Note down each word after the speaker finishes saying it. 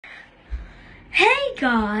Hey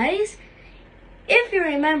guys! If you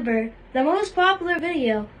remember, the most popular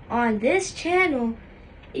video on this channel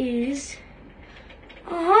is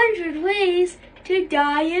 100 ways to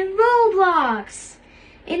die in Roblox.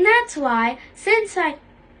 And that's why, since I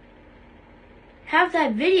have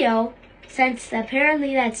that video, since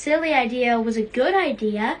apparently that silly idea was a good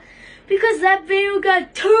idea, because that video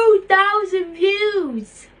got 2,000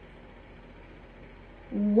 views.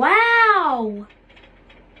 Wow!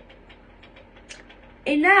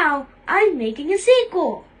 And now I'm making a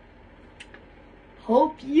sequel.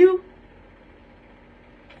 Hope you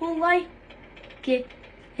will like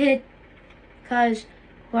it, cause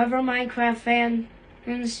whoever Minecraft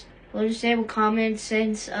fans will disable comments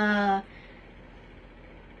since if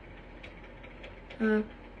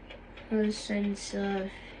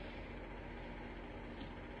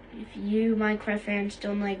you Minecraft fans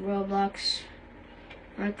don't like Roblox,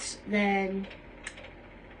 then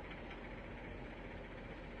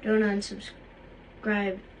don't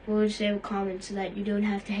unsubscribe. We'll disable comments so that you don't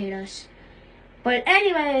have to hate us. But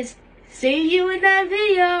anyways, see you in that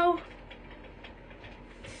video.